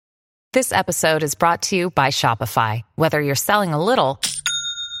This episode is brought to you by Shopify. Whether you're selling a little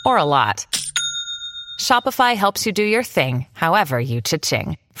or a lot, Shopify helps you do your thing, however you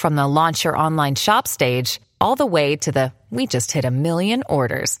cha-ching. From the launch your online shop stage, all the way to the we just hit 1 million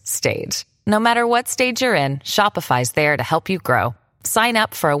orders stage. No matter what stage you're in, Shopify's there to help you grow. Sign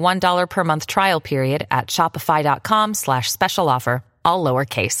up for a $1 per month trial period at shopify.com/special offer, all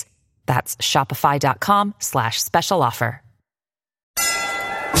lowercase. That's shopify.com/special offer.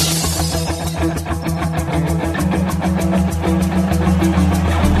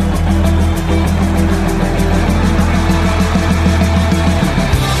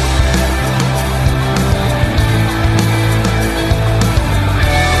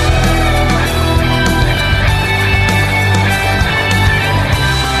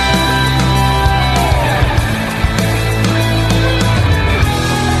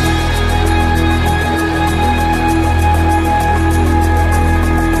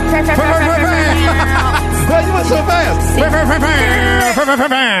 So fast.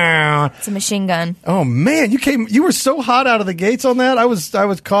 It's a machine gun. Oh man, you were so hot out of the gates on that. I was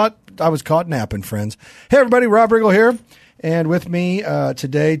caught napping, friends. Hey everybody, Rob Riggle here, and with me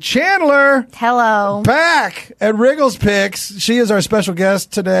today, Chandler. Hello. Back at Riggle's Picks. She is our special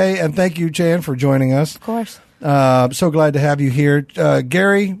guest today, and thank you, Chan, for joining us. Of course. So glad to have you here.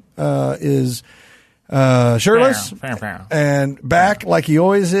 Gary is shirtless and back like he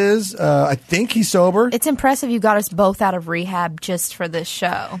always is. I think he's sober. It's impressive you got us both out of rehab just for this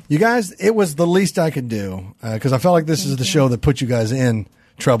show. You guys, it was the least I could do because I felt like this is the show that put you guys in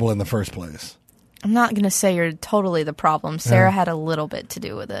trouble in the first place. I'm not going to say you're totally the problem. Sarah had a little bit to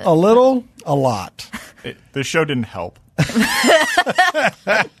do with it. A little? A lot. The show didn't help.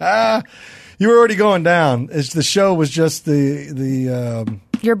 You were already going down. The show was just the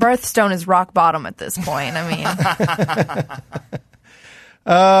Your birthstone is rock bottom at this point. I mean,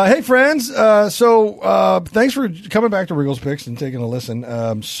 hey friends. So thanks for coming back to Riggle's Picks and taking a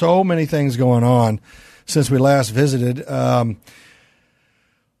listen. So many things going on since we last visited.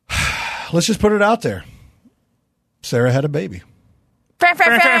 Let's just put it out there. Sarah had a baby. Give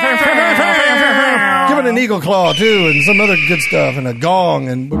it an eagle claw too, and some other good stuff, and a gong,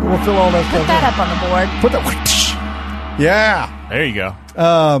 and we'll fill all that stuff. Put that up on the board. Put that. Yeah. There you go.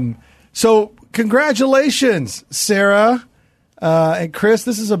 So congratulations, Sarah and Chris.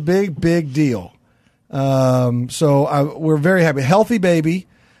 This is a big deal. We're very happy. Healthy baby.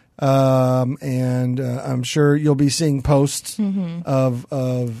 And I'm sure you'll be seeing posts of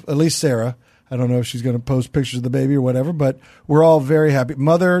at least Sarah. I don't know if she's going to post pictures of the baby or whatever, but we're all very happy.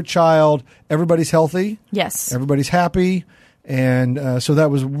 Mother, child, everybody's healthy. Yes. Everybody's happy. And so that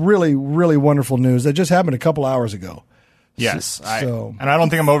was really, really wonderful news. That just happened a couple hours ago. Yes. And I don't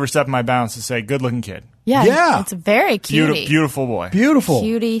think I'm overstepping my bounds to say good-looking kid. Yeah. It's very cutie. Beautiful boy. Beautiful.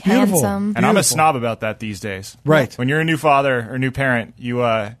 Cutie, Beautiful. handsome. And I'm a snob about that these days. Right. When you're a new father or new parent, you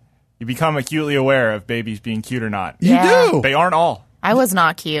become acutely aware of babies being cute or not. You do. They aren't all. I was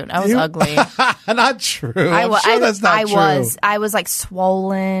not cute. I was ugly. Not true. I'm sure that's not true. I was like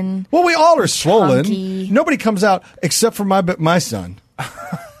swollen. Well, we all are swollen. Chunky. Nobody comes out except for my son.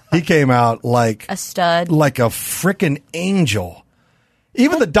 He came out like a stud, like a frickin' angel.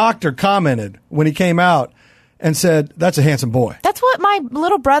 Even the doctor commented when he came out and said, "That's a handsome boy." That's what my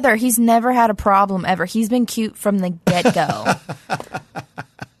little brother. He's never had a problem ever. He's been cute from the get-go.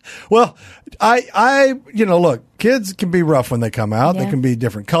 Well, look, kids can be rough when they come out. Yeah. They can be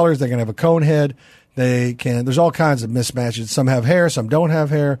different colors. They can have a cone head. There's all kinds of mismatches. Some have hair, some don't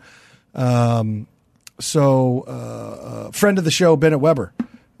have hair. Friend of the show, Bennett Weber,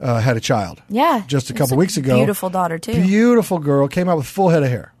 had a child. Yeah. Just a couple weeks ago. Beautiful daughter, too. Beautiful girl. Came out with full head of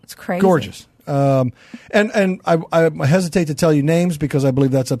hair. It's crazy. Gorgeous. And I hesitate to tell you names because I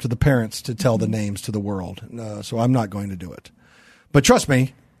believe that's up to the parents to tell the names to the world. So I'm not going to do it. But trust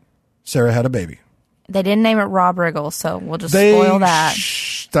me, Sarah had a baby. They didn't name it Rob Riggle, so we'll just spoil that.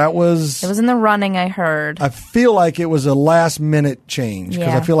 It was in the running, I heard. I feel like it was a last-minute change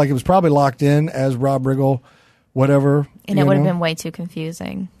because I feel like it was probably locked in as Rob Riggle, whatever. And it would have been way too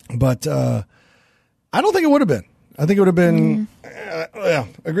confusing. But I don't think it would have been. I think it would have been,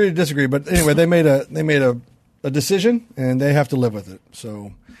 agree to disagree. But anyway, they made a decision, and they have to live with it.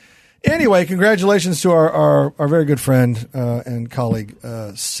 So anyway, congratulations to our very good friend and colleague,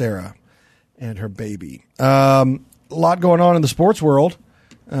 Sarah, and her baby. A lot going on in the sports world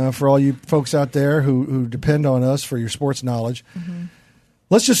for all you folks out there who depend on us for your sports knowledge. Mm-hmm.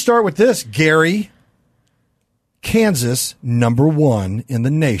 Let's just start with this, Gary. Kansas, #1 in the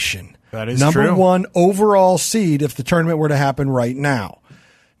nation. That is Number true. one overall seed if the tournament were to happen right now.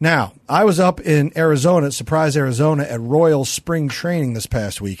 Now, I was up in Arizona, Surprise, Arizona, at Royals spring training this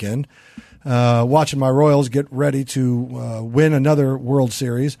past weekend, watching my Royals get ready to win another World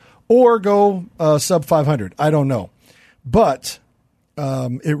Series or go sub 500. I don't know. But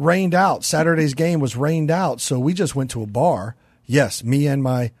it rained out. Saturday's game was rained out, so we just went to a bar. Yes, me and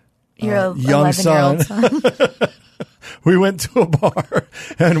my young son. We went to a bar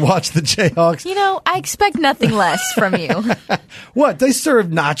and watched the Jayhawks. I expect nothing less from you. What? They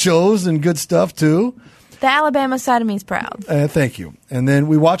served nachos and good stuff, too. The Alabama side of me is proud. Thank you. And then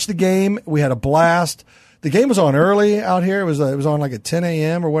we watched the game. We had a blast. The game was on early out here. It was on like at 10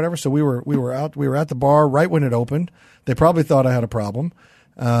 a.m. or whatever. So we were out. We were at the bar right when it opened. They probably thought I had a problem.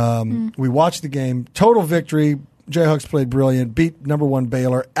 We watched the game. Total victory. Jayhawks played brilliant. Beat number 1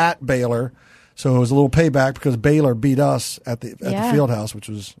 Baylor at Baylor. So it was a little payback because Baylor beat us at the Fieldhouse, which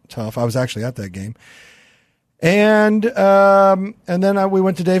was tough. I was actually at that game. And then we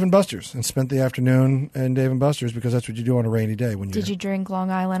went to Dave & Buster's and spent the afternoon in Dave & Buster's because that's what you do on a rainy day. Did you drink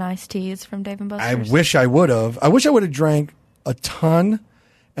Long Island iced teas from Dave & Buster's? I wish I would have. I wish I would have drank a ton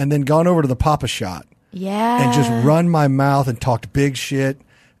and then gone over to the Papa Shot. Yeah. And just run my mouth and talked big shit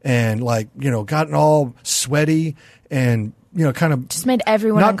and gotten all sweaty and kind of just made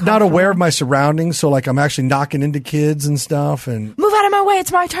everyone not aware of my surroundings. So I'm actually knocking into kids and stuff and move out of my way.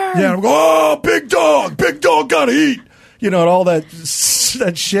 It's my turn. Yeah. I'm going, oh, big dog gotta eat. And all that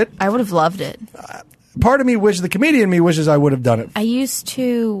shit. I would have loved it. Part of me wishes, the comedian in me wishes I would have done it. I used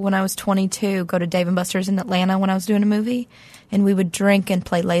to, when I was 22, go to Dave & Buster's in Atlanta when I was doing a movie, and we would drink and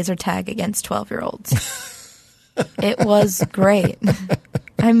play laser tag against 12-year-olds. It was great.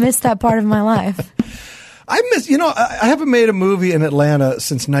 I missed that part of my life. I haven't made a movie in Atlanta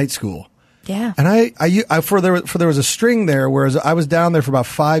since night school. Yeah. And there was a string there, whereas I was down there for about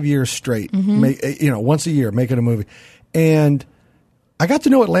 5 years straight, once a year making a movie. And I got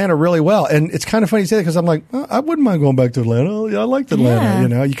to know Atlanta really well. And it's kind of funny to say that because I'm like, I wouldn't mind going back to Atlanta. Oh, yeah, I liked Atlanta.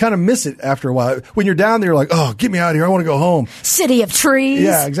 Yeah. You kind of miss it after a while. When you're down there, you're like, oh, get me out of here. I want to go home. City of trees.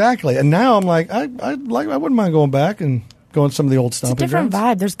 Yeah, exactly. And now I'm like, I wouldn't mind going back and going to some of the old stomping grounds. It's a different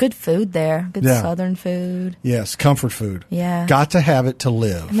vibe. There's good food there. Good Southern food. Yes, comfort food. Yeah. Got to have it to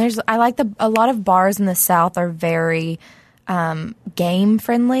live. And I like a lot of bars in the South are very game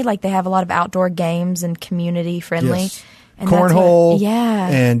friendly. Like they have a lot of outdoor games and community friendly. Yes. And cornhole, yeah,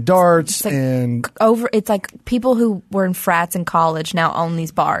 and darts, it's like people who were in frats in college now own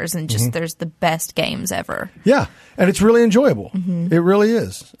these bars, and just there's the best games ever. Yeah, and it's really enjoyable. It really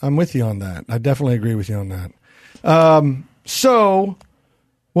is. I'm with you on that. I definitely agree with you on that. So,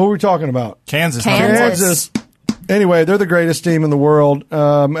 what were we talking about? Kansas. Anyway, they're the greatest team in the world.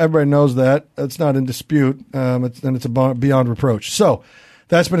 Everybody knows that. It's not in dispute, and it's beyond reproach. So.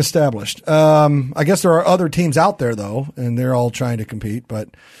 That's been established. I guess there are other teams out there, though, and they're all trying to compete. But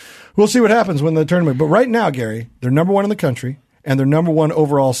we'll see what happens when the tournament. But right now, Gary, they're number 1 in the country, and they're number 1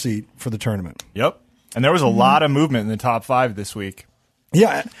 overall seed for the tournament. Yep. And there was a lot of movement in the top 5 this week.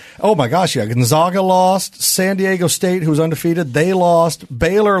 Yeah. Oh, my gosh, yeah. Gonzaga lost. San Diego State, who was undefeated, they lost.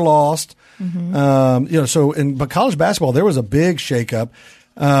 Baylor lost. But college basketball, there was a big shakeup.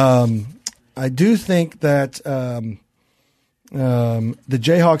 I do think that the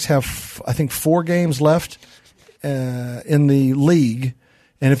Jayhawks have, I think, 4 games left in the league,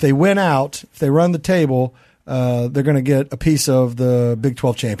 and if they win out, if they run the table, they're going to get a piece of the Big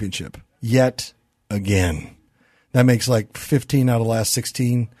 12 championship yet again. That makes like 15 out of the last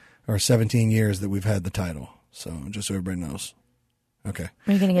 16 or 17 years that we've had the title. So just so everybody knows. Okay.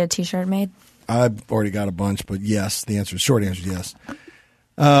 Are you going to get a T-shirt made? I've already got a bunch, but yes, short answer is yes.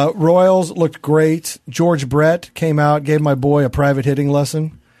 Royals looked great. George Brett came out, gave my boy a private hitting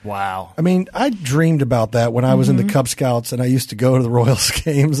lesson. Wow. I mean, I dreamed about that when I was in the Cub Scouts and I used to go to the Royals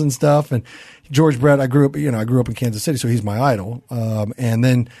games and stuff. And George Brett, I grew up in Kansas City, so he's my idol. And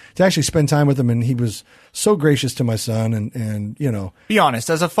then to actually spend time with him, and he was so gracious to my son and Be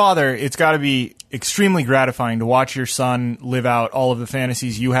honest, as a father, it's got to be extremely gratifying to watch your son live out all of the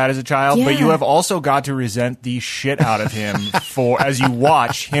fantasies you had as a child, but you have also got to resent the shit out of him as you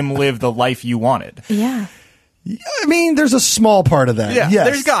watch him live the life you wanted. Yeah. I mean, there's a small part of that. Yeah, yes,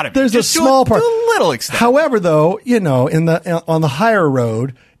 there's got to be. There's just a small part. To a little extent. However, though, on the higher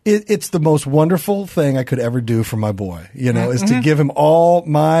road, it's the most wonderful thing I could ever do for my boy, is to give him all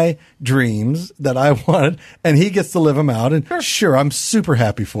my dreams that I wanted, and he gets to live them out. And sure, I'm super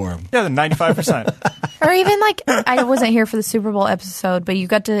happy for him. Yeah, the 95%. Or even I wasn't here for the Super Bowl episode, but you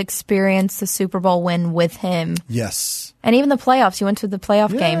got to experience the Super Bowl win with him. Yes. And even the playoffs, you went to the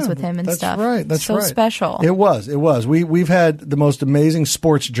playoff games with him and that's stuff. Right. That's so right. special. It was. We've had the most amazing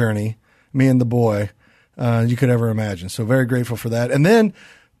sports journey, me and the boy, you could ever imagine. So very grateful for that. And then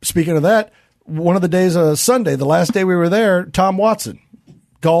speaking of that, one of the days, Sunday, the last day we were there, Tom Watson,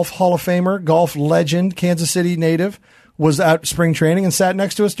 golf Hall of Famer, golf legend, Kansas City native, was out spring training and sat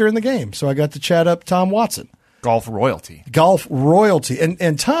next to us during the game. So I got to chat up Tom Watson. Golf royalty. Golf royalty.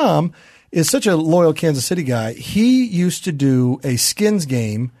 And Tom is such a loyal Kansas City guy. He used to do a skins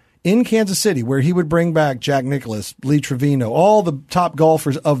game in Kansas City where he would bring back Jack Nicklaus, Lee Trevino, all the top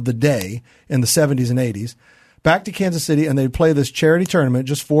golfers of the day in the 70s and 80s, back to Kansas City, and they'd play this charity tournament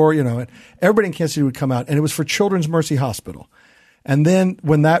just for, everybody in Kansas City would come out, and it was for Children's Mercy Hospital. And then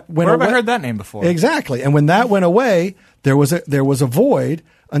when that went away, where have I heard that name before? Exactly. And when that went away, there was a void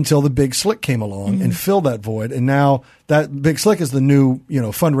until the Big Slick came along and filled that void. And now that Big Slick is the new,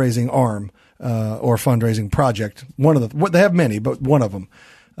 fundraising arm or fundraising project. They have many, but one of them,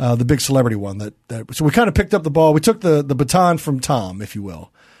 the big celebrity one. So we kind of picked up the ball. We took the baton from Tom, if you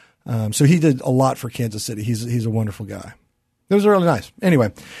will. So he did a lot for Kansas City. He's a wonderful guy. It was really nice.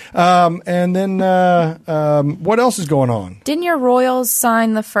 Anyway, and then what else is going on? Didn't your Royals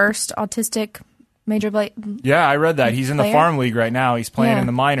sign the first autistic Major League? Yeah, I read that. He's in the player? farm league right now. He's playing in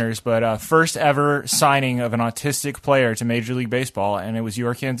the minors, but first ever signing of an autistic player to Major League Baseball, and it was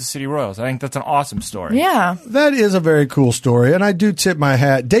your Kansas City Royals. I think that's an awesome story. Yeah. That is a very cool story, and I do tip my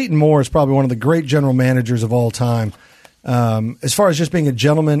hat. Dayton Moore is probably one of the great general managers of all time, as far as just being a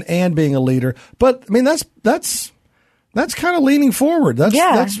gentleman and being a leader. But, I mean, that's kind of leaning forward.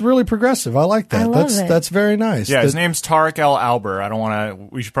 That's really progressive. I like that. I love it. That's very nice. Yeah, his name's Tarek El Alber.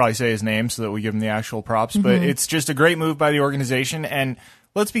 We should probably say his name so that we give him the actual props. But it's just a great move by the organization. And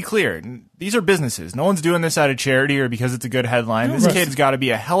let's be clear, these are businesses. No one's doing this out of charity or because it's a good headline. This kid's got to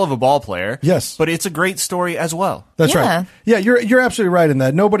be a hell of a ball player. Yes. But it's a great story as well. That's right. Yeah, you're absolutely right in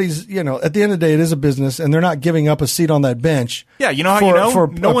that. Nobody's, at the end of the day, it is a business, and they're not giving up a seat on that bench. Yeah, you know how you know? For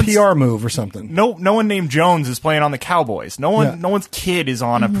a PR move or something. No one named Jones is playing on the Cowboys. No one's kid is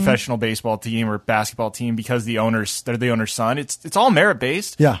on a professional baseball team or basketball team because they're the owner's son. It's all merit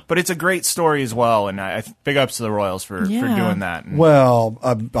based. Yeah. But it's a great story as well, and I big ups to the Royals for doing that. Well,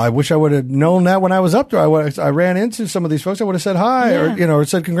 I wish I would have known that when I was up there. I ran into some of these folks. I would have said hi or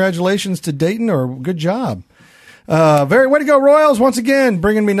said congratulations to Dayton or good job. Way to go, Royals, once again,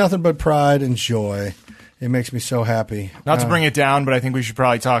 bringing me nothing but pride and joy. It makes me so happy. Not to bring it down, but I think we should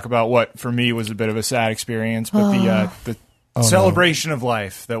probably talk about what, for me, was a bit of a sad experience, but the celebration of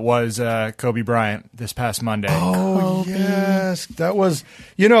life that was Kobe Bryant this past Monday. Oh, yes. That was,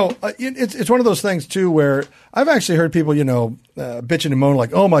 it's one of those things, too, where I've actually heard people, bitching and moaning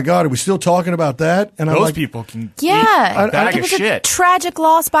like, oh, my God, are we still talking about that? And those people can eat a bag it was of shit. A tragic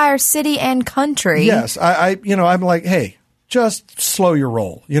loss by our city and country. Yes. I'm like, hey, just slow your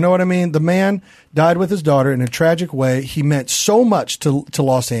roll. You know what I mean? The man died with his daughter in a tragic way. He meant so much to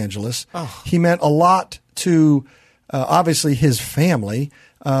Los Angeles. Oh. He meant a lot to obviously his family,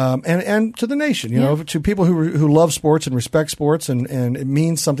 and to the nation, to people who love sports and respect sports, and it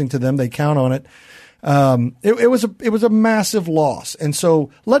means something to them. They count on it. It was a massive loss. And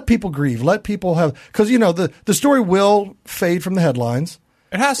so let people grieve, let people have, cause the story will fade from the headlines.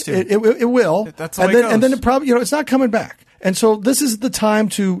 It has to. It will. That's the way it goes. And then it probably, it's not coming back. And so this is the time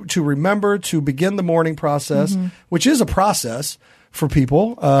to remember, to begin the mourning process, which is a process for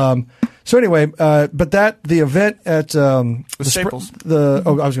people. So anyway, but the event at the Staples, I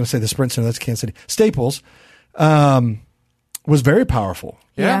was going to say the Sprint Center. That's Kansas City. Staples was very powerful.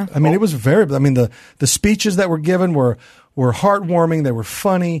 Yeah. I mean, it was the speeches that were given were heartwarming. They were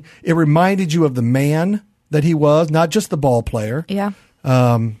funny. It reminded you of the man that he was, not just the ball player. Yeah.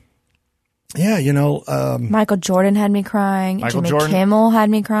 Michael Jordan had me crying. Jimmy Kimmel had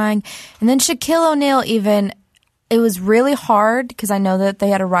me crying. And then Shaquille O'Neal even, it was really hard because I know that they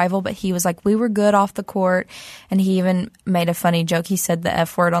had a rival, but he was like, we were good off the court. And he even made a funny joke. He said the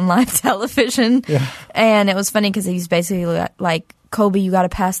F word on live television. Yeah. And it was funny because he's basically like, Kobe, you got to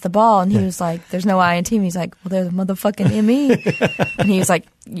pass the ball. And he was like, there's no I in team. He's like, well, there's a motherfucking ME. And he was like,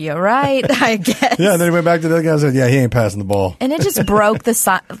 you're right, I guess. Yeah, and then he went back to the other guy and said, yeah, he ain't passing the ball. And it just broke the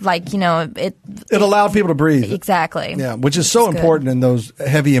it allowed people to breathe. Exactly. Yeah, which is so important in those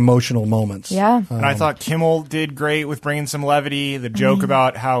heavy emotional moments. Yeah. And I thought Kimmel did great with bringing some levity. The joke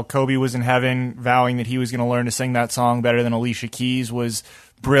about how Kobe was in heaven, vowing that he was going to learn to sing that song better than Alicia Keys was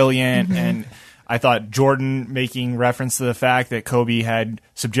brilliant. And I thought Jordan making reference to the fact that Kobe had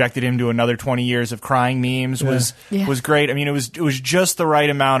subjected him to another 20 years of crying memes was great. I mean, it was just the right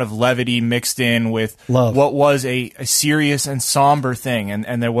amount of levity mixed in with love. What was a serious and somber thing,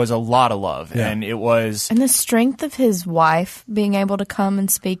 and there was a lot of love, and it was... And the strength of his wife being able to come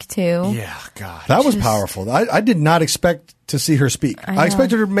and speak too. Yeah, God. That was powerful. I did not expect to see her speak. I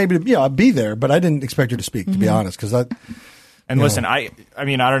expected her maybe to be there, but I didn't expect her to speak, to be honest, because that... And listen, I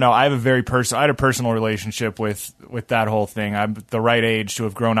mean, I don't know. I had a personal relationship with that whole thing. I'm the right age to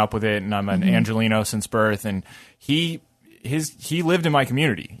have grown up with it, and I'm an Angelino since birth. And he lived in my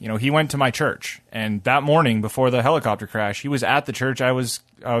community. You know, he went to my church, and that morning before the helicopter crash, he was at the church I was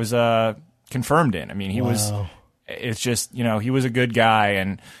confirmed in. I mean, he was. It's just, you know, he was a good guy,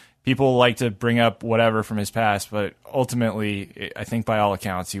 and people like to bring up whatever from his past, but ultimately, I think by all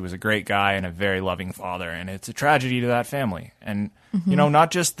accounts, he was a great guy and a very loving father, and it's a tragedy to that family. And, you know,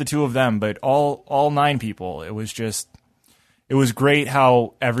 not just the two of them, but all 9 people. It was great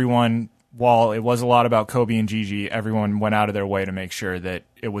how everyone, while it was a lot about Kobe and Gigi, everyone went out of their way to make sure that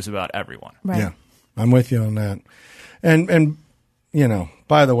it was about everyone. Right. Yeah, I'm with you on that. And you know,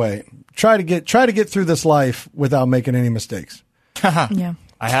 by the way, try to get through this life without making any mistakes. Yeah.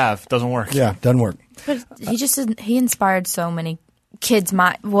 I have. Doesn't work. Yeah, doesn't work. But he inspired so many kids.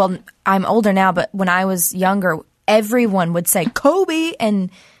 I'm older now, but when I was younger, everyone would say Kobe,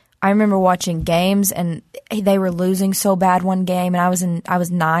 and I remember watching games, and they were losing so bad one game, and I was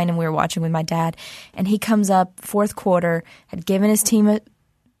 9, and we were watching with my dad, and he comes up fourth quarter, had given his team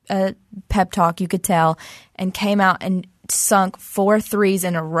a pep talk, you could tell, and came out and sunk 4 threes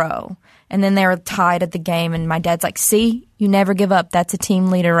in a row. And then they were tied at the game, and my dad's like, see, you never give up. That's a team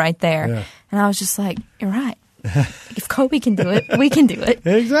leader right there. Yeah. And I was just like, you're right. If Kobe can do it, we can do it.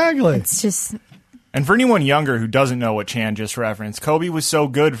 Exactly. It's just... And for anyone younger who doesn't know what Chan just referenced, Kobe was so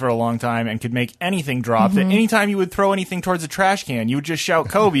good for a long time and could make anything drop that anytime you would throw anything towards a trash can, you would just shout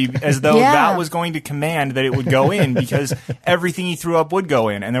Kobe as though that was going to command that it would go in, because everything he threw up would go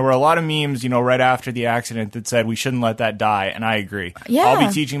in. And there were a lot of memes, you know, right after the accident that said we shouldn't let that die, and I agree. Yeah. I'll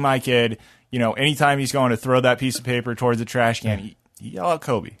be teaching my kid, you know, anytime he's going to throw that piece of paper towards a trash can, yell out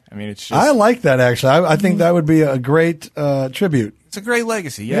Kobe. I mean, it's just... I like that, actually. I think that would be a great tribute. It's a great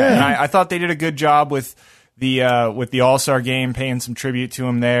legacy, yeah. And I thought they did a good job with the All-Star game, paying some tribute to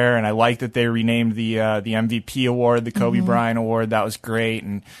him there, and I like that they renamed the MVP award, the Kobe Bryant Award. That was great.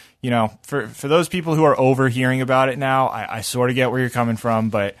 And, you know, for those people who are overhearing about it now, I sort of get where you're coming from,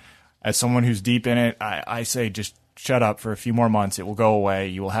 but as someone who's deep in it, I say just shut up for a few more months. It will go away.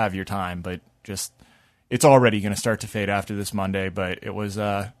 You will have your time, but just... It's already going to start to fade after this Monday, but it was.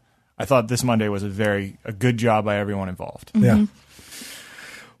 I thought this Monday was a good job by everyone involved. Yeah.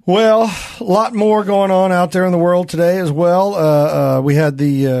 Well, a lot more going on out there in the world today as well. We had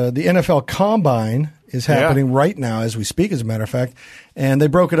the NFL Combine is happening right now as we speak, as a matter of fact, and they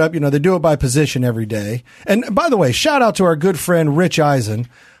broke it up. You know, they do it by position every day. And by the way, shout out to our good friend Rich Eisen,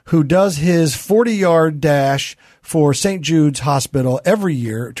 who does his 40-yard dash for St. Jude's Hospital every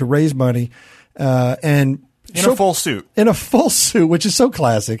year to raise money. And in a full suit, which is so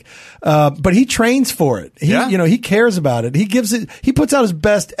classic. But he trains for it. He cares about it. He puts out his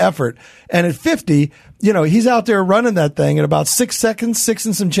best effort. And at 50, you know, he's out there running that thing in about 6 seconds, 6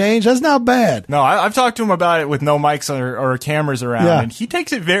 and some change. That's not bad. No, I've talked to him about it with no mics or cameras around, and he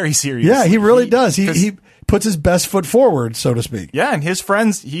takes it very seriously. Yeah, he really does. He puts his best foot forward, so to speak. Yeah, and his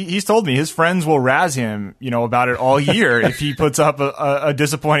friends, he's told me his friends will razz him, you know, about it all year if he puts up a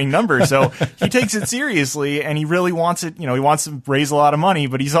disappointing number. So he takes it seriously, and he really wants it. You know, he wants to raise a lot of money,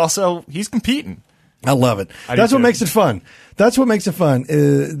 but he's competing. I love it. That's what makes it fun. That's what makes it fun.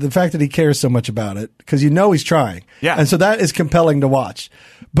 The fact that he cares so much about it, because you know he's trying. Yeah. And so that is compelling to watch.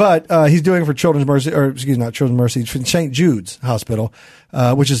 But he's doing it for not Children's Mercy, St. Jude's Hospital,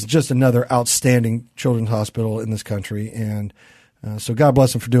 which is just another outstanding children's hospital in this country. And so God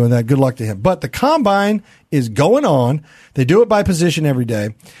bless him for doing that. Good luck to him. But the Combine is going on. They do it by position every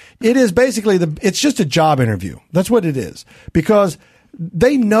day. It is basically it's just a job interview. That's what it is. Because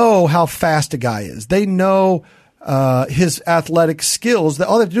they know how fast a guy is. They know his athletic skills.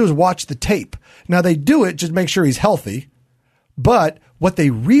 All they have to do is watch the tape. Now, they do it just make sure he's healthy. But what they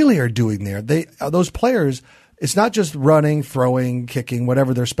really are doing there, those players, it's not just running, throwing, kicking,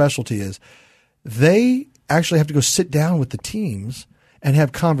 whatever their specialty is. They actually have to go sit down with the teams and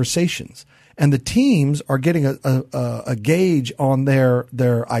have conversations. And the teams are getting a gauge on their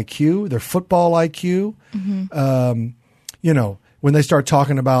IQ, their football IQ. Mm-hmm. You know, when they start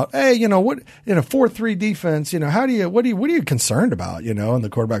talking about, hey, you know, what in a 4-3 defense, you know, what are you concerned about, you know? And the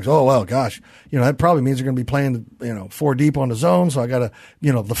quarterback's, oh well, gosh, you know, that probably means they're going to be playing, you know, 4 deep on the zone, so I got to,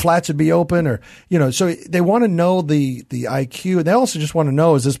 you know, the flats would be open, or you know, so they want to know the IQ, and they also just want to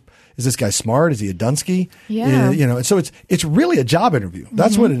know, is this guy smart? Is he a Dunsky? Yeah, you know, and so it's really a job interview.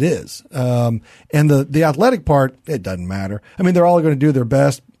 That's what it is. And the athletic part, it doesn't matter. I mean, they're all going to do their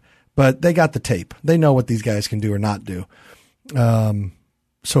best, but they got the tape. They know what these guys can do or not do.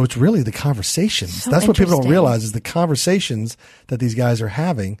 So it's really the conversations. That's what people don't realize, is the conversations that these guys are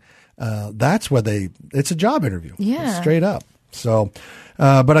having. That's where it's a job interview. Yeah. Straight up. So,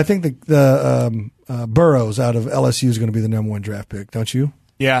 but I think the Burrows out of LSU is going to be the number 1 draft pick, don't you?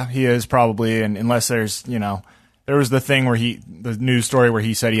 Yeah, he is probably, and unless there's, there was the thing where the news story where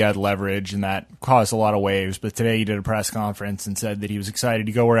he said he had leverage, and that caused a lot of waves. But today he did a press conference and said that he was excited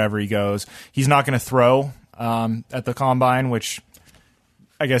to go wherever he goes. He's not going to throw at the combine, which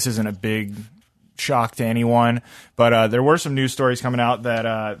I guess isn't a big shock to anyone. But there were some news stories coming out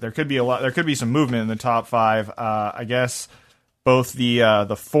that there could be some movement in the top 5. I guess both the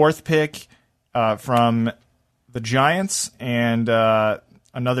 4th pick from the Giants and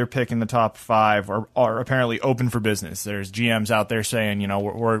another pick in the top 5 are apparently open for business. There's GMs out there saying,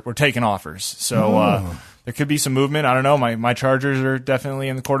 we're taking offers. So there could be some movement. I don't know. My Chargers are definitely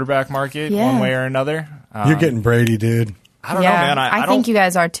in the quarterback market one way or another. You're getting Brady, dude. I don't know, man. I think you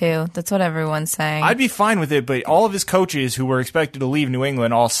guys are too. That's what everyone's saying. I'd be fine with it, but all of his coaches who were expected to leave New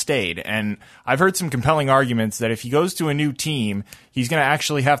England all stayed. And I've heard some compelling arguments that if he goes to a new team, he's going to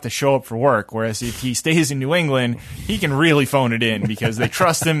actually have to show up for work. Whereas if he stays in New England, he can really phone it in because they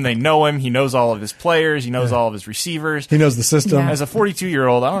trust him. They know him. He knows all of his players. He knows all of his receivers. He knows the system. Yeah. As a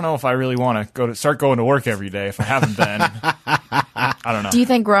 42-year-old, I don't know if I really want to start going to work every day if I haven't been. I don't know. Do you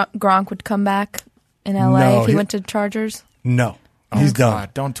think Gronk would come back in LA if he went to Chargers? No. He's done.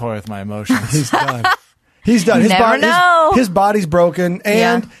 God, don't toy with my emotions. He's done. He's done. His body's broken,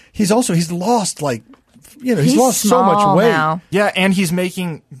 and he's lost he's lost so much weight. Now. Yeah, and he's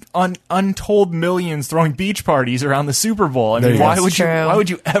making untold millions throwing beach parties around the Super Bowl. I mean, why would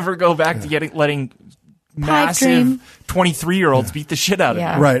you ever go back to letting massive 23-year-olds beat the shit out of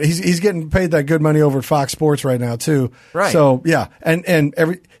him? Right. He's getting paid that good money over at Fox Sports right now too. Right. So yeah, and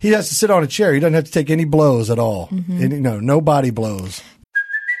he has to sit on a chair. He doesn't have to take any blows at all. No body blows.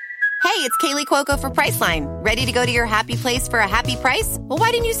 Hey, it's Kaylee Cuoco for Priceline. Ready to go to your happy place for a happy price? Well,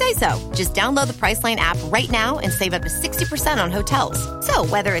 why didn't you say so? Just download the Priceline app right now and save up to 60% on hotels. So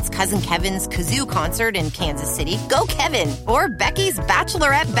whether it's Cousin Kevin's Kazoo Concert in Kansas City, go Kevin, or Becky's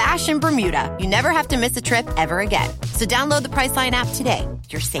Bachelorette Bash in Bermuda, you never have to miss a trip ever again. So download the Priceline app today.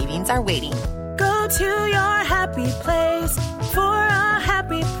 Your savings are waiting. Go to your happy place for a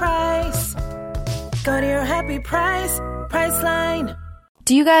happy price. Go to your happy price, Priceline.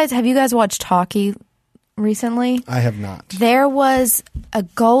 Have you guys watched hockey recently? I have not. There was a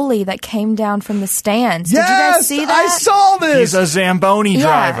goalie that came down from the stands. Yes, did you guys see that? I saw this. He's a Zamboni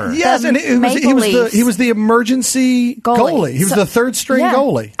driver. Yes, and he was the emergency goalie. He was the third string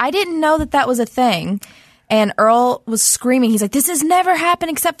goalie. I didn't know that was a thing. And Earl was screaming. He's like, "This has never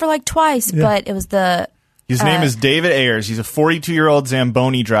happened except for twice." Yeah. But it was His name is David Ayers. He's a 42-year-old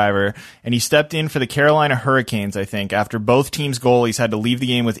Zamboni driver, and he stepped in for the Carolina Hurricanes, I think, after both teams' goalies had to leave the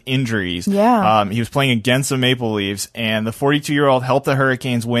game with injuries. Yeah. He was playing against the Maple Leafs, and the 42-year-old helped the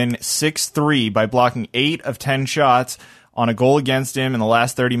Hurricanes win 6-3 by blocking 8 of 10 shots on a goal against him in the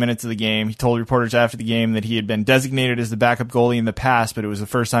last 30 minutes of the game. He told reporters after the game that he had been designated as the backup goalie in the past, but it was the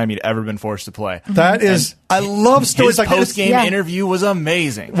first time he'd ever been forced to play. That is, I love stories like this. His post-game interview was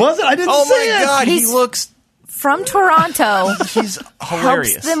amazing. Was it? I didn't see it. Oh my God, he looks... From Toronto. He's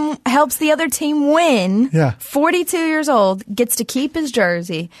hilarious. Helps the other team win. Yeah. 42 years old, gets to keep his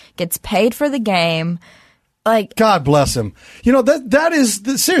jersey, gets paid for the game. God bless him. That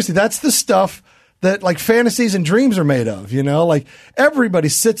is seriously, that's the stuff that fantasies and dreams are made of, everybody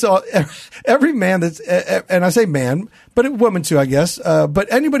sits on, every man that's, and I say man, but women too, I guess,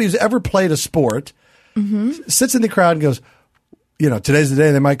 but anybody who's ever played a sport sits in the crowd and goes, today's the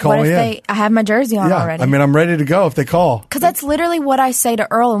day they might call me in. I have my jersey on already. I mean, I'm ready to go if they call. Because that's literally what I say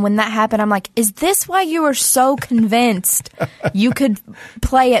to Earl. And when that happened, I'm like, is this why you were so convinced you could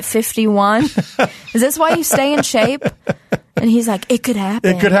play at 51? Is this why you stay in shape? And he's like, it could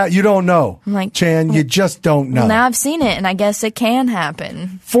happen. It could happen. You don't know. I'm like, Chan, you just don't know. Well, now I've seen it, and I guess it can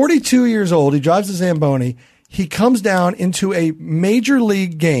happen. 42 years old. He drives a Zamboni. He comes down into a major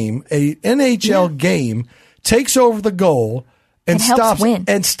league game, a NHL game, takes over the goal, and stops 8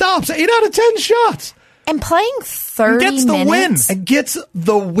 out of 10 shots. And playing 30 minutes. And gets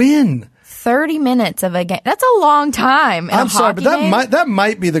the win. 30 minutes of a game. That's a long time. I'm sorry, but that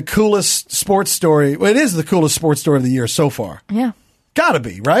might be the coolest sports story. Well, it is the coolest sports story of the year so far. Yeah. Gotta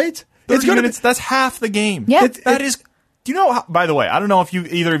be, right? 30 minutes, that's half the game. Yeah. That is. Do you know, by the way, I don't know if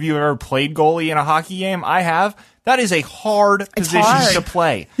either of you have ever played goalie in a hockey game. I have. That is a hard position to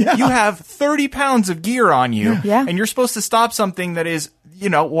play. Yeah. You have 30 pounds of gear on you, and you're supposed to stop something that is,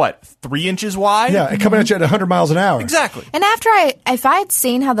 3 inches wide? Yeah, and coming at you at 100 miles an hour. Exactly. And if I had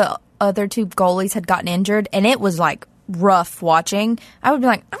seen how the other two goalies had gotten injured, and it was rough watching, I would be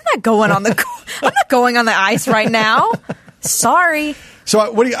like, I'm not going on the ice right now. Sorry.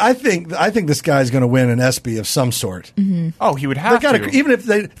 So what do you? I think this guy's going to win an ESPY of some sort. Mm-hmm. Oh, he would have to. Even if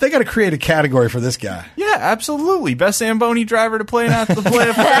they got to create a category for this guy. Yeah, absolutely. Best Zamboni driver to play a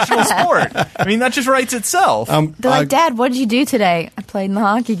professional sport. I mean, that just writes itself. They're like, Dad, what did you do today? I played in the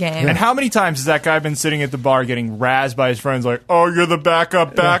hockey game. And how many times has that guy been sitting at the bar getting razzed by his friends like, oh, you're the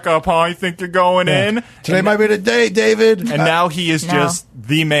backup, huh? You think you're going in? Today might be the day, David. And now he is just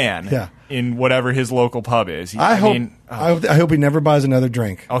the man. Yeah. In whatever his local pub is. I hope he never buys another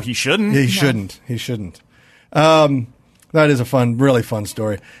drink. Oh, he shouldn't? He shouldn't. That is a really fun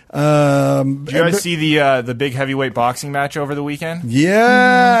story. Did you guys see the big heavyweight boxing match over the weekend?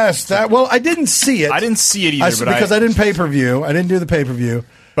 Yes. I didn't see it. I didn't see it either. Because I didn't pay-per-view. I didn't do the pay-per-view.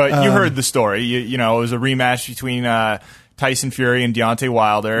 But you heard the story. You know, it was a rematch between Tyson Fury and Deontay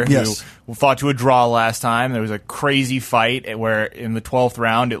Wilder, who fought to a draw last time. There was a crazy fight where in the 12th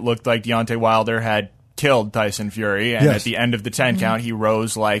round, it looked like Deontay Wilder had killed Tyson Fury. And at the end of the 10 count, he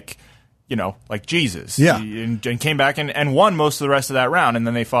rose like Jesus. Yeah. And came back and won most of the rest of that round. And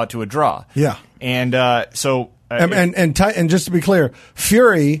then they fought to a draw. Yeah. And and just to be clear,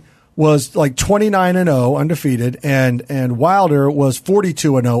 Fury was like 29-0 undefeated, and Wilder was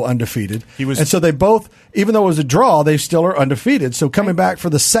 42-0 undefeated. And so they both, even though it was a draw, they still are undefeated. So coming back for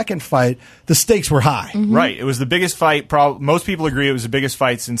the second fight, the stakes were high. Mm-hmm. Right. It was the biggest fight. Most people agree it was the biggest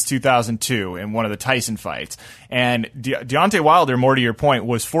fight since 2002 in one of the Tyson fights. And Deontay Wilder, more to your point,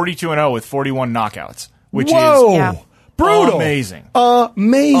 was 42-0 with 41 knockouts, which is brutal, amazing,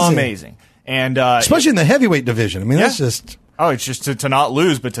 and especially in the heavyweight division. I mean, that's just. Oh, it's just to not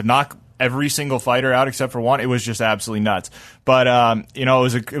lose, but to knock every single fighter out except for one. It was just absolutely nuts. But it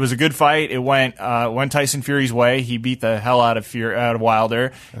was a good fight. It went Tyson Fury's way. He beat the hell out of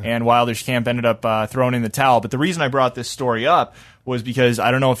Wilder, and Wilder's camp ended up throwing in the towel. But the reason I brought this story up was because I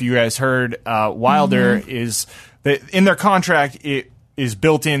don't know if you guys heard, Wilder is in their contract. It is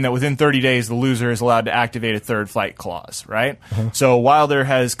built in that within 30 days the loser is allowed to activate a third fight clause, right? So Wilder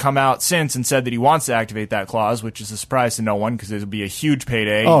has come out since and said that he wants to activate that clause, which is a surprise to no one because it'll be a huge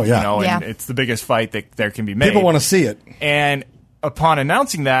payday. And it's the biggest fight that there can be made. People want to see it. And upon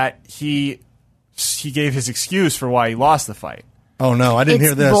announcing that, he gave his excuse for why he lost the fight. Oh no, I didn't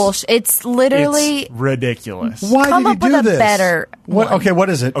hear this. Bullshit. It's literally ridiculous. Why Come did he up do with this? a better one. Okay, what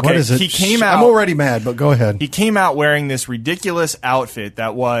is it? Okay, what is it? he came out. I'm already mad, but go ahead. He came out wearing this ridiculous outfit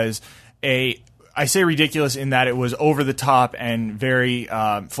that was I say ridiculous in that it was over the top and very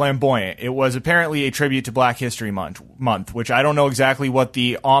flamboyant. It was apparently a tribute to Black History Month, which I don't know exactly what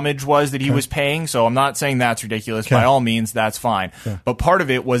the homage was that he was paying, so I'm not saying that's ridiculous. By all means, that's fine. But part of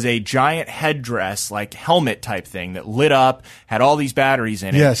it was a giant headdress, like helmet type thing that lit up, had all these batteries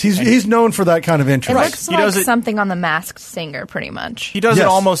in it. Yes, he's known for that kind of It interest. looks like something on The Masked Singer, pretty much. He does it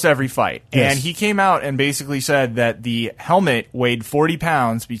almost every fight. Yes. And he came out and basically said that the helmet weighed 40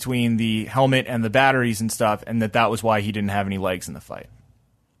 pounds between the helmet and the batteries and stuff, and that was why he didn't have any legs in the fight.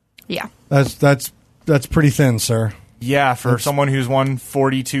 Yeah. That's pretty thin, sir. Yeah, for someone who's won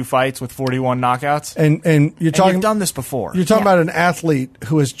 42 fights with 41 knockouts. And you've done this before. You're talking about an athlete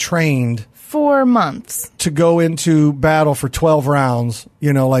who has trained 4 months to go into battle for 12 rounds.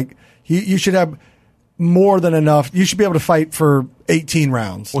 You know, like you should have more than enough. You should be able to fight for 18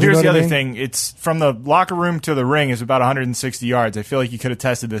 rounds. Well, here's the other thing. It's from the locker room to the ring is about 160 yards. I feel like you could have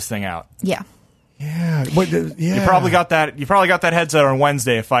tested this thing out. Yeah. Yeah. You probably got that headset on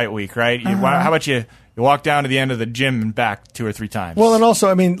Wednesday of fight week, right? How about you walk down to the end of the gym and back 2 or 3 times? Well, and also,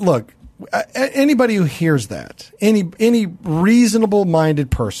 I mean, look, anybody who hears that, any reasonable minded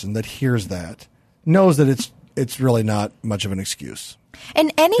person that hears that knows that it's really not much of an excuse.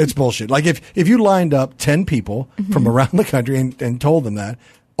 And it's bullshit. Like if you lined up 10 people from around the country and told them that,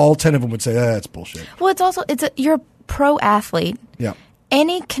 all 10 of them would say, that's bullshit. Well, you're a pro athlete. Yeah.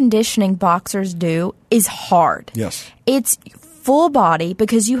 Any conditioning boxers do is hard. Yes. It's full body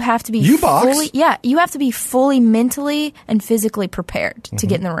because you have to be you have to be fully mentally and physically prepared to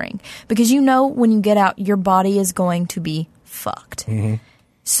get in the ring because you know when you get out your body is going to be fucked.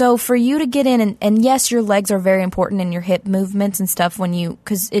 So for you to get in and yes, your legs are very important in your hip movements and stuff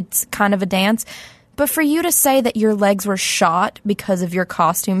because it's kind of a dance. But for you to say that your legs were shot because of your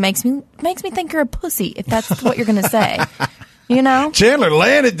costume makes me think you're a pussy if that's what you're going to say. You know? Chandler,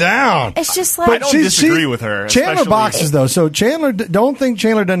 laying it down. It's just like... I don't disagree with her. Chandler boxes, though. So don't think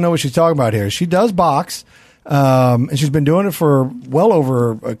Chandler doesn't know what she's talking about here. She does box, and she's been doing it for well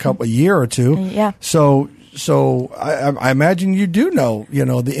over a year or two. Yeah. So I imagine you do know,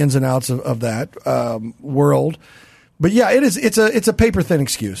 the ins and outs of that world. But yeah, it's a paper thin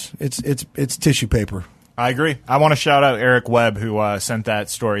excuse. It's tissue paper. I agree. I want to shout out Eric Webb, who sent that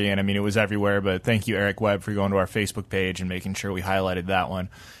story in. I mean, it was everywhere, but thank you, Eric Webb, for going to our Facebook page and making sure we highlighted that one.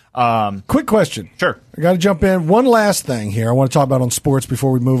 Quick question. Sure. I got to jump in. One last thing here I want to talk about on sports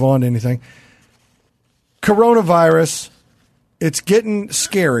before we move on to anything. Coronavirus, it's getting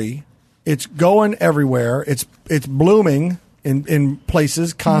scary. It's going everywhere. It's blooming in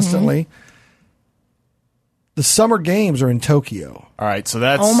places constantly. The Summer Games are in Tokyo. All right, so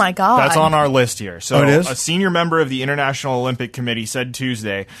that's Oh my God. That's on our list here. So it is? A senior member of the International Olympic Committee said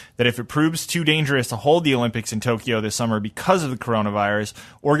Tuesday that if it proves too dangerous to hold the Olympics in Tokyo this summer because of the coronavirus,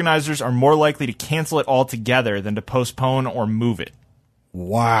 organizers are more likely to cancel it altogether than to postpone or move it.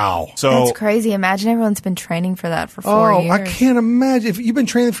 Wow. So That's crazy. Imagine everyone's been training for that for 4 years. I can't imagine. If you've been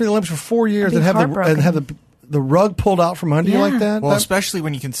training for the Olympics for 4 years I'd be and have the rug pulled out from under you like that? Well, especially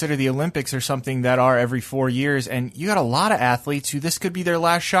when you consider the Olympics are something that are every 4 years, and you got a lot of athletes who this could be their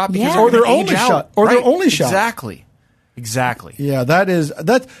last shot because Yeah. they're Or their gonna only age out. shot. Or their only shot. Exactly. Yeah,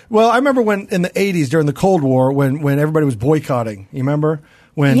 well, I remember when in the 80s during the Cold War when everybody was boycotting. You remember?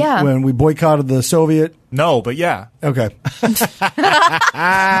 When we boycotted the Soviet? No, but yeah. Okay.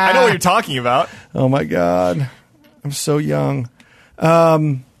 I know what you're talking about. Oh my God. I'm so young.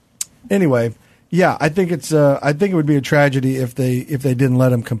 Anyway, yeah, I think it would be a tragedy if they didn't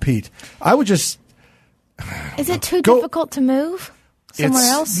let him compete. I would just Is it too difficult to move somewhere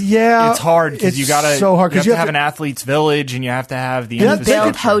else? Yeah, It's hard because you got to so hard because you have to have an athlete's village and you have to have the infrastructure.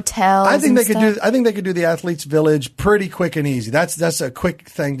 Build hotels. I think and they could stuff. do. I think they could do the athletes' village pretty quick and easy. That's a quick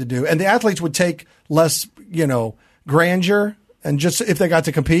thing to do, and the athletes would take less, grandeur, and just if they got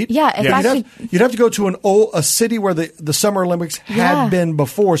to compete. Yeah, if I you'd have to go to a city where the Summer Olympics had been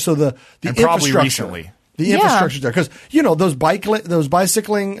before, so the And probably infrastructure, recently. the infrastructure's there because those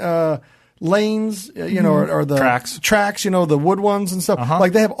bicycling lanes, or the tracks, the wood ones and stuff.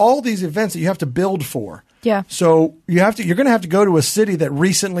 Like they have all these events that you have to build for. Yeah. So you're going to have to go to a city that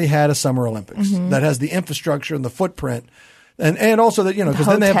recently had a Summer Olympics that has the infrastructure and the footprint, and also that because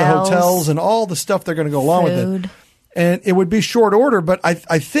then they have the hotels and all the stuff they're going to go along with it. And it would be short order, but I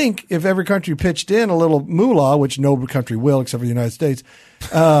think if every country pitched in a little moolah, which no country will except for the United States,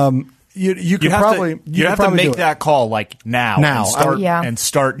 you could probably make that call like now and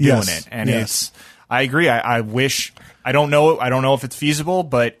start doing it. And I agree. I wish. I don't know if it's feasible,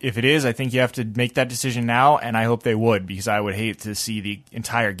 but if it is, I think you have to make that decision now, and I hope they would, because I would hate to see the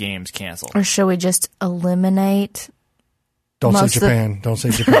entire games canceled. Or should we just eliminate? Don't say Japan. Don't say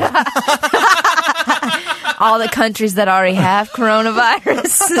Japan. All the countries that already have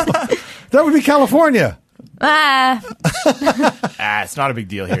coronavirus. That would be California. It's not a big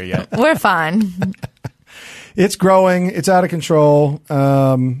deal here yet. We're fine. It's growing. It's out of control.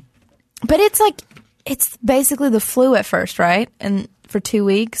 But it's basically the flu at first, right? And for 2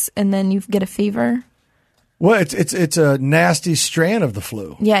 weeks, and then you get a fever. Well, it's a nasty strand of the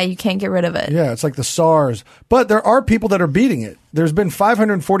flu. Yeah, you can't get rid of it. Yeah, it's like the SARS. But there are people that are beating it. There's been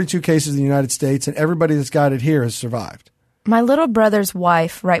 542 cases in the United States, and everybody that's got it here has survived. My little brother's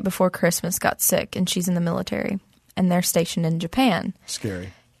wife, right before Christmas, got sick, and she's in the military, and they're stationed in Japan. Scary.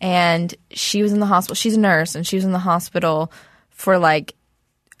 And she was in the hospital. She's a nurse, and she was in the hospital for like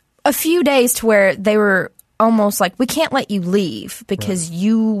a few days to where they were almost like, we can't let you leave because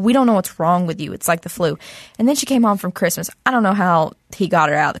we don't know what's wrong with you. It's like the flu. And then she came home from Christmas. I don't know how he got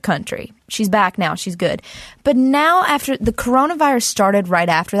her out of the country. She's back now. She's good. But now after the coronavirus started right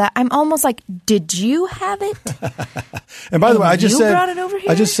after that, I'm almost like, did you have it? And by the way, I just brought it over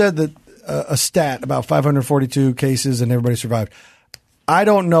here? I just said that a stat about 542 cases and everybody survived. I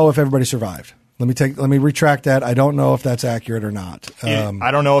don't know if everybody survived. Let me retract that. I don't know if that's accurate or not.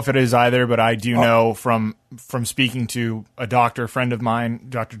 I don't know if it is either, but I do know from speaking to a doctor friend of mine,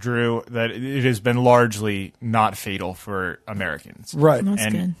 Dr. Drew, that it has been largely not fatal for Americans. Right. That's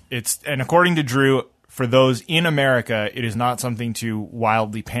good. And according to Drew, for those in America, it is not something to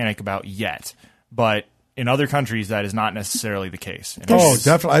wildly panic about yet. But in other countries, that is not necessarily the case.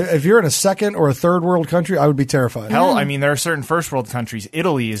 Definitely. If you're in a second or a third world country, I would be terrified. Hell, I mean, there are certain first world countries.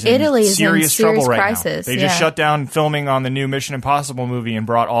 Italy is in serious trouble right crisis, now. They just shut down filming on the new Mission Impossible movie and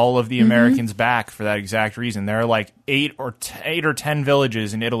brought all of the Americans back for that exact reason. There are like 8 or 10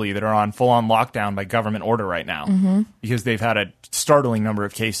 villages in Italy that are on full-on lockdown by government order right now because they've had a startling number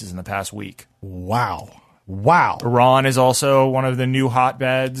of cases in the past week. Wow. Iran is also one of the new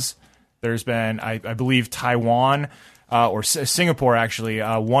hotbeds. There's been, I believe, Taiwan or Singapore actually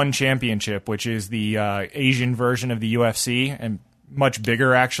won championship, which is the Asian version of the UFC and much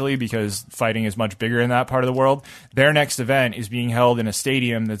bigger actually because fighting is much bigger in that part of the world. Their next event is being held in a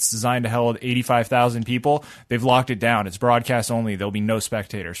stadium that's designed to hold 85,000 people. They've locked it down. It's broadcast only. There'll be no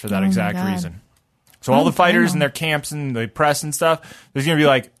spectators for that exact reason. So all the fighters and their camps and the press and stuff, there's going to be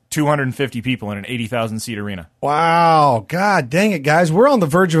like 250 people in an 80,000 seat arena. Wow. God dang it, guys. We're on the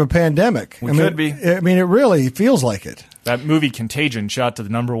verge of a pandemic. We could be. I mean, it really feels like it. That movie Contagion shot to the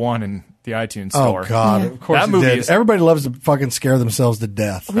 #1 in the iTunes store. Oh, God. Of course that it movie did. is, Everybody loves to fucking scare themselves to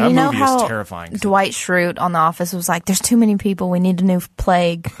death. Well, that you know movie how is terrifying. Dwight Schrute on The Office was like, there's too many people. We need a new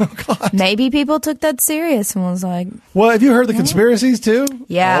plague. Oh, God. Maybe people took that serious and was like, Well, have you heard the conspiracies, too?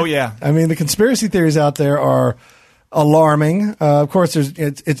 yeah. Oh, yeah. I mean, the conspiracy theories out there are alarming. Of course,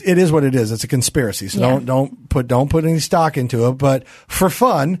 it is what it is. It's a conspiracy, so Yeah. don't put any stock into it. But for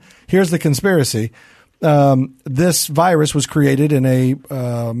fun, here's the conspiracy: this virus was created in a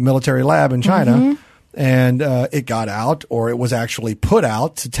military lab in China, and it got out, or it was actually put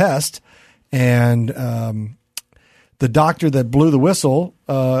out to test. And the doctor that blew the whistle,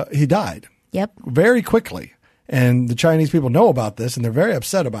 he died. Yep. Very quickly. And the Chinese people know about this, and they're very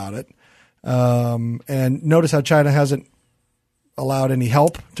upset about it. And notice how China hasn't allowed any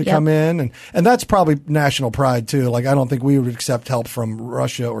help to come in. And that's probably national pride, too. Like, I don't think we would accept help from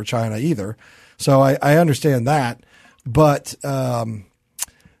Russia or China either. So I understand that. But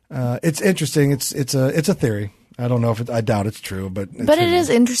it's interesting. It's a theory. I don't know if I doubt it's true. But it is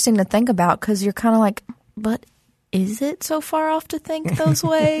interesting to think about because you're kind of like, but is it so far off to think those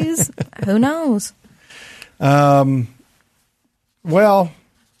ways? Who knows? Well,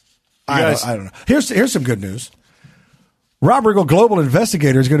 I don't know. Here's some good news. Rob Riggle, Global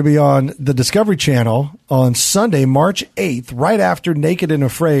Investigator, is going to be on the Discovery Channel on Sunday, March 8th, right after Naked and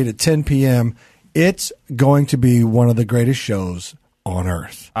Afraid at 10 p.m. It's going to be one of the greatest shows on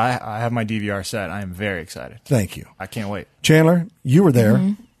Earth. I have my DVR set. I am very excited. Thank you. I can't wait. Chandler, you were there.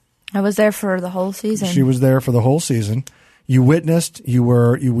 Mm-hmm. I was there for the whole season. She was there for the whole season. You witnessed. We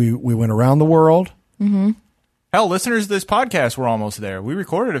went around the world. Mm-hmm. Hell, listeners of this podcast were almost there. We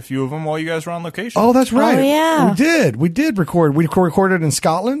recorded a few of them while you guys were on location. Oh, that's right. Oh, yeah. We did record. We recorded in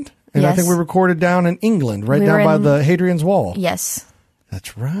Scotland, and I think we recorded down in England, down by the Hadrian's Wall. Yes.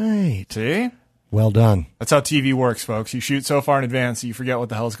 That's right. See? Well done. That's how TV works, folks. You shoot so far in advance that you forget what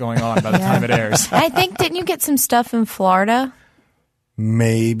the hell's going on by the time it airs. I think, didn't you get some stuff in Florida?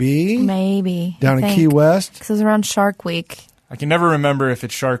 Maybe. Down in Key West. Because it was around Shark Week. I can never remember if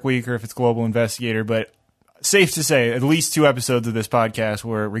it's Shark Week or if it's Global Investigator, but safe to say, at least 2 episodes of this podcast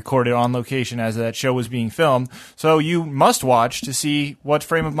were recorded on location as that show was being filmed. So you must watch to see what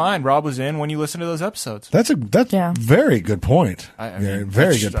frame of mind Rob was in when you listen to those episodes. That's very good point. I mean,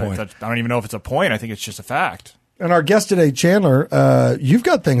 very good point. I don't even know if it's a point. I think it's just a fact. And our guest today, Chandler, you've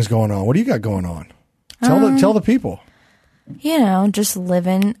got things going on. What do you got going on? Tell the people. You know, just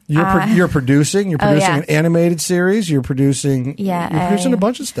living. You're producing. You're producing an animated series. You're producing. Yeah, you're producing a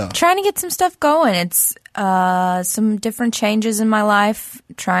bunch of stuff. Trying to get some stuff going. It's some different changes in my life.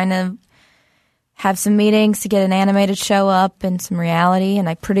 Trying to have some meetings to get an animated show up and some reality. And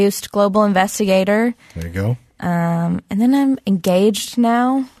I produced Global Investigator. There you go. And then I'm engaged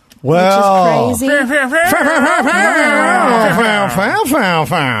now. Well, which is crazy.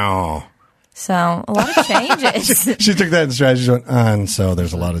 So, a lot of changes. She took that in strategy and went, and so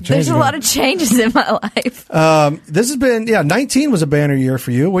there's a lot of changes. There's a lot of changes in my life. This has been, 19 was a banner year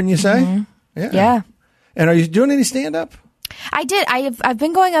for you, wouldn't you say? Mm-hmm. Yeah. And are you doing any stand-up? I did. I've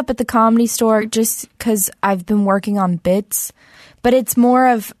been going up at the Comedy Store just because I've been working on bits. But it's more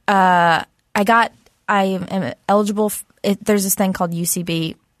of, I am eligible. There's this thing called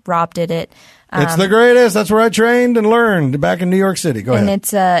UCB. Rob did it. It's the greatest. That's where I trained and learned back in New York City. Go ahead. And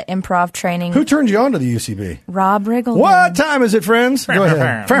it's improv training. Who turned you on to the UCB? Rob Riggle. What time is it, friends? Go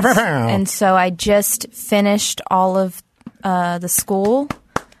ahead. And so I just finished all of the school.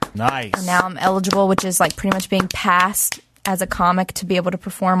 Nice. And now I'm eligible, which is like pretty much being passed as a comic to be able to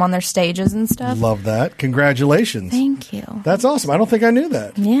perform on their stages and stuff. Love that. Congratulations. Thank you. That's awesome. I don't think I knew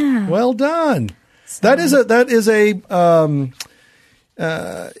that. Yeah. Well done. So. That is a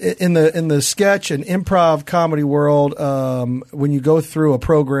in the sketch and improv comedy world, when you go through a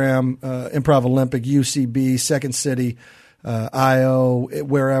program, Improv Olympic, UCB, Second City, IO,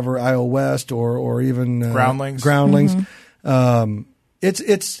 wherever, IO West, or even Groundlings. Mm-hmm.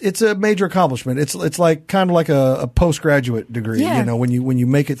 It's a major accomplishment. It's like kind of like a postgraduate degree. Yeah. You know, when you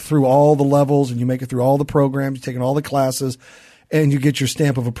make it through all the levels and you make it through all the programs, you're taking all the classes, and you get your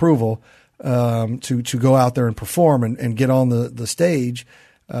stamp of approval. To go out there and perform and get on the stage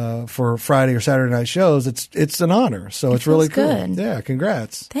for Friday or Saturday night shows, it's an honor. So it's really cool. Good. Yeah,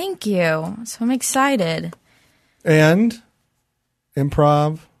 congrats. Thank you. So I'm excited. And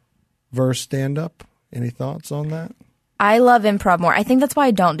improv versus stand-up. Any thoughts on that? I love improv more. I think that's why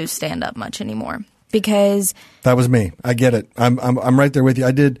I don't do stand-up much anymore. Because that was me. I get it. I'm right there with you.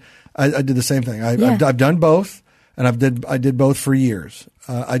 I did the same thing. I've done both, and I did both for years.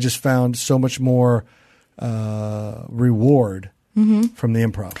 I just found so much more reward from the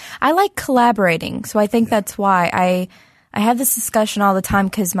improv. I like collaborating, so I think that's why I have this discussion all the time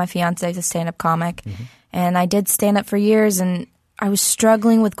because my fiance is a stand-up comic, and I did stand-up for years, and I was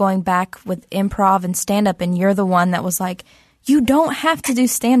struggling with going back with improv and stand-up, and you're the one that was like, you don't have to do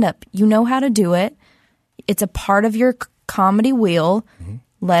stand-up. You know how to do it. It's a part of your comedy wheel.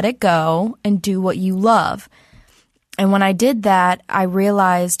 Let it go and do what you love. And when I did that, I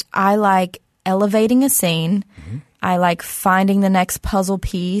realized I like elevating a scene. I like finding the next puzzle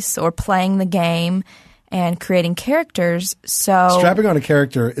piece or playing the game and creating characters. So strapping on a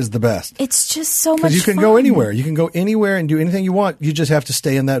character is the best. It's just so much fun. Because you can go anywhere. You can go anywhere and do anything you want. You just have to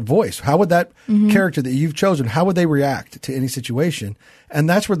stay in that voice. How would that character that you've chosen, how would they react to any situation? And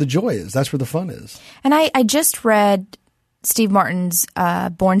that's where the joy is. That's where the fun is. And I just read Steve Martin's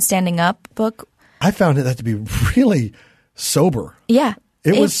Born Standing Up book. I found that to be really sober. Yeah.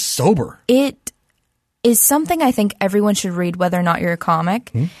 It was sober. It is something I think everyone should read, whether or not you're a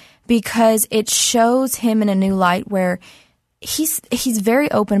comic. Because it shows him in a new light where he's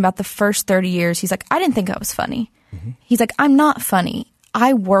very open about the first 30 years. He's like, I didn't think I was funny. He's like, I'm not funny.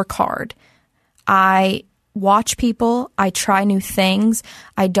 I work hard. I watch people. I try new things.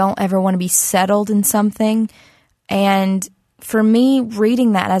 I don't ever want to be settled in something. And for me,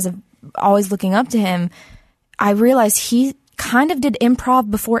 reading that as always looking up to him, I realized he kind of did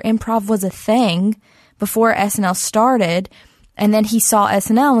improv before improv was a thing, before SNL started. And then he saw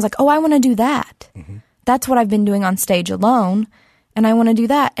SNL and was like, oh, I want to do that. That's what I've been doing on stage alone, and I want to do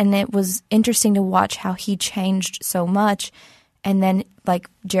that. And it was interesting to watch how he changed so much. And then, like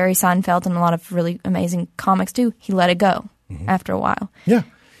Jerry Seinfeld and a lot of really amazing comics do, he let it go after a while. Yeah.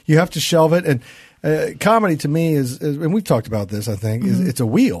 You have to shelve it. And comedy to me is, and we've talked about this, I think, is it's a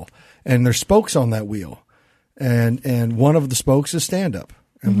wheel. And there's spokes on that wheel. And one of the spokes is stand-up.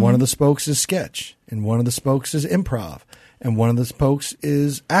 And one of the spokes is sketch. And one of the spokes is improv. And one of the spokes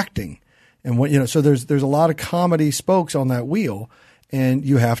is acting, and so there's a lot of comedy spokes on that wheel, and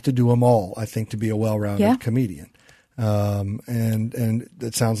you have to do them all, I think, to be a well-rounded comedian. And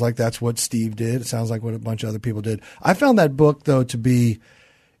it sounds like that's what Steve did. It sounds like what a bunch of other people did. I found that book though to be,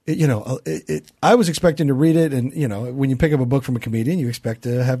 I was expecting to read it, and when you pick up a book from a comedian, you expect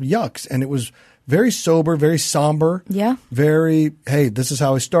to have yucks, and it was very sober, very somber. Yeah. Very, hey, this is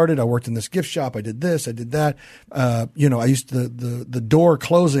how I started. I worked in this gift shop. I did this. I did that. I used the door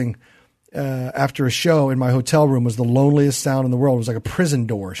closing after a show in my hotel room was the loneliest sound in the world. It was like a prison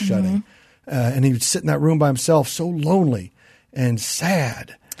door shutting. And he would sit in that room by himself, so lonely and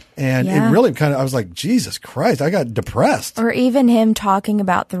sad. And it really I was like, Jesus Christ, I got depressed. Or even him talking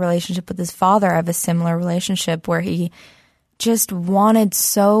about the relationship with his father. I have a similar relationship where he just wanted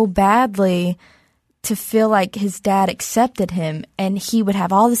so badly to feel like his dad accepted him, and he would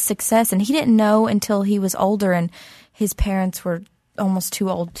have all this success, and he didn't know until he was older and his parents were almost too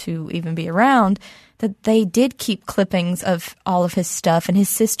old to even be around that they did keep clippings of all of his stuff, and his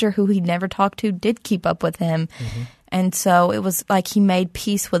sister, who he never talked to, did keep up with him. And so it was like he made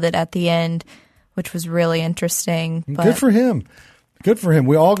peace with it at the end, which was really interesting. But good for him. Good for him.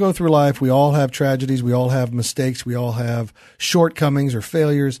 We all go through life. We all have tragedies. We all have mistakes. We all have shortcomings or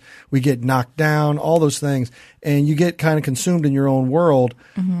failures. We get knocked down, all those things. And you get kind of consumed in your own world.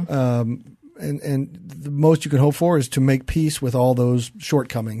 And the most you can hope for is to make peace with all those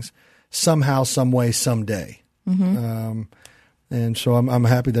shortcomings somehow, some way, someday. And so I'm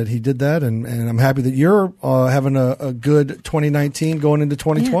happy that he did that, and I'm happy that you're having a good 2019 going into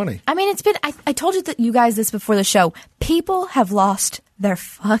 2020. Yeah. I mean, it's been, I told you guys this before the show. People have lost their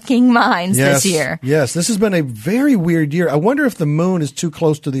fucking minds this year. Yes, this has been a very weird year. I wonder if the moon is too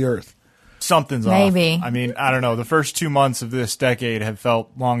close to the earth. Something's Maybe. off. I mean, I don't know. The first 2 months of this decade have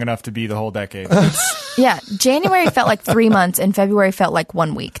felt long enough to be the whole decade. Yeah, January felt like 3 months, and February felt like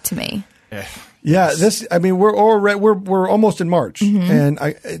 1 week to me. Yeah, we're almost in March, and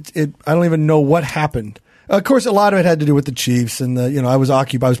I don't even know what happened. Of course, a lot of it had to do with the Chiefs, and I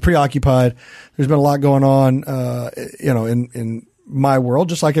was preoccupied. There's been a lot going on, in my world,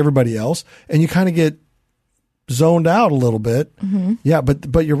 just like everybody else, and you kind of get zoned out a little bit. Yeah,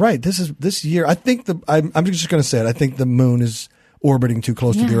 but you're right. This year, I think I'm just going to say it. I think the moon is orbiting too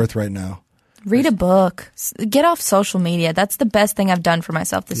close to the Earth right now. Read a book. Get off social media. That's the best thing I've done for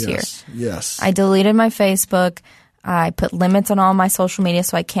myself this year. Yes. I deleted my Facebook. I put limits on all my social media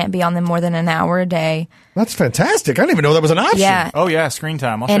so I can't be on them more than an hour a day. That's fantastic. I didn't even know that was an option. Yeah. Oh, yeah, screen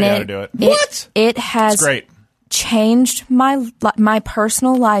time. I'll show you how to do it. What? It has great. changed my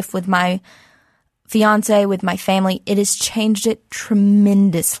personal life with my fiance, with my family. It has changed it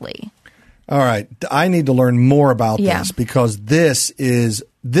tremendously. All right. I need to learn more about this because this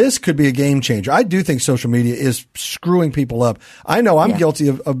could be a game changer. I do think social media is screwing people up. I know I'm guilty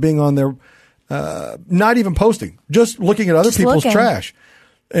of being on there, not even posting, just looking at other people's trash.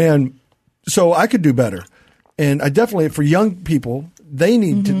 And so I could do better. And I definitely, for young people, they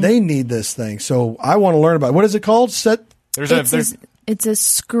need they need this thing. So I want to learn about it. What is it called? It's a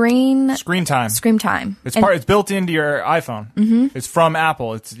screen time. Screen time. It's built into your iPhone. Mm-hmm. It's from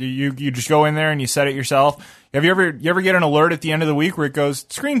Apple. It's you just go in there and you set it yourself. Have you ever get an alert at the end of the week where it goes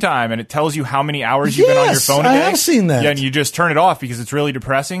screen time and it tells you how many hours you've been on your phone a day? I have seen that. Yeah, and you just turn it off because it's really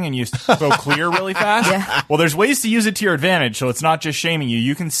depressing and you go clear really fast. Yeah. Well, there's ways to use it to your advantage, so it's not just shaming you.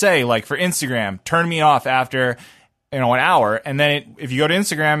 You can say, like for Instagram, turn me off after an hour, and then if you go to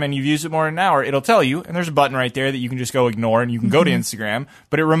Instagram and you've used it more than an hour, it'll tell you, and there's a button right there that you can just go ignore, and you can go to Instagram,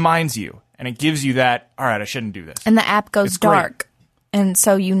 but it reminds you, and it gives you that, all right, I shouldn't do this. And the app goes dark, and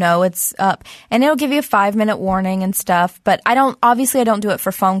so you know it's up. And it'll give you a 5-minute warning and stuff, but I don't do it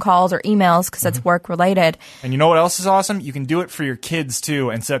for phone calls or emails because that's work-related. And you know what else is awesome? You can do it for your kids, too,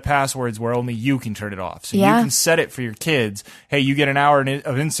 and set passwords where only you can turn it off. So you can set it for your kids. Hey, you get an hour of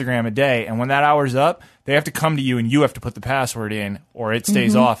Instagram a day, and when that hour's up, they have to come to you, and you have to put the password in, or it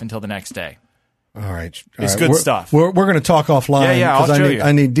stays off until the next day. All right. It's good stuff. We're going to talk offline. Yeah, I'll show you.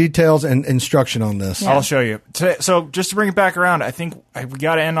 I need details and instruction on this. Yeah. I'll show you. So just to bring it back around, I think we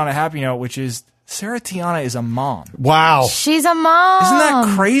got to end on a happy note, which is Sarah Tiana is a mom. Wow. She's a mom. Isn't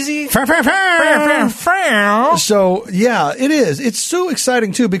that crazy? So, yeah, it is. It's so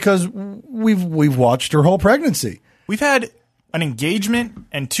exciting, too, because we've watched her whole pregnancy. We've had an engagement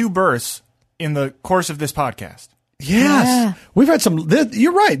and 2 births in the course of this podcast. Yes. Yeah. We've had some.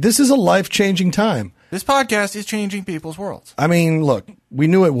 You're right. This is a life-changing time. This podcast is changing people's worlds. I mean, look, we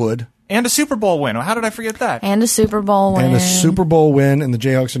knew it would. And a Super Bowl win. How did I forget that? And a Super Bowl win. And a Super Bowl win, and the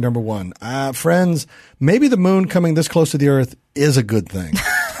Jayhawks are number 1. Friends, maybe the moon coming this close to the earth is a good thing.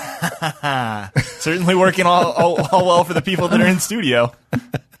 Certainly working all well for the people that are in studio.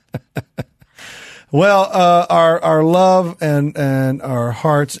 Well, our love and our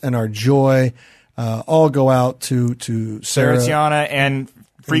hearts and our joy all go out to Sarah Tiana and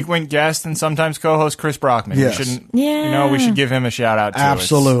frequent guest and sometimes co-host Chris Brockman. Yes. We should give him a shout out too.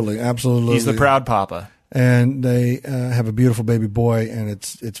 Absolutely. He's the proud papa. And they have a beautiful baby boy, and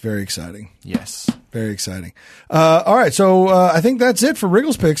it's very exciting. Yes. Very exciting. All right, so I think that's it for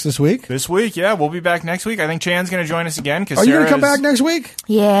Wriggles Picks this week. Yeah, we'll be back next week. I think Chan's going to join us again. Are you going to come back next week?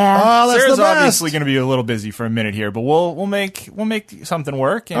 Yeah. Oh, that's Sarah's the best. Obviously going to be a little busy for a minute here, but we'll make something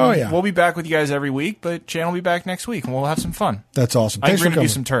work. And we'll be back with you guys every week, but Chan will be back next week, and we'll have some fun. That's awesome. Thanks for coming. Do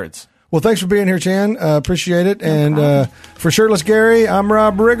some turds. Well, thanks for being here, Chan. Appreciate it. And for Shirtless Gary, I'm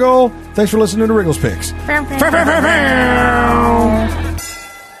Rob Riggle. Thanks for listening to Wriggles Picks.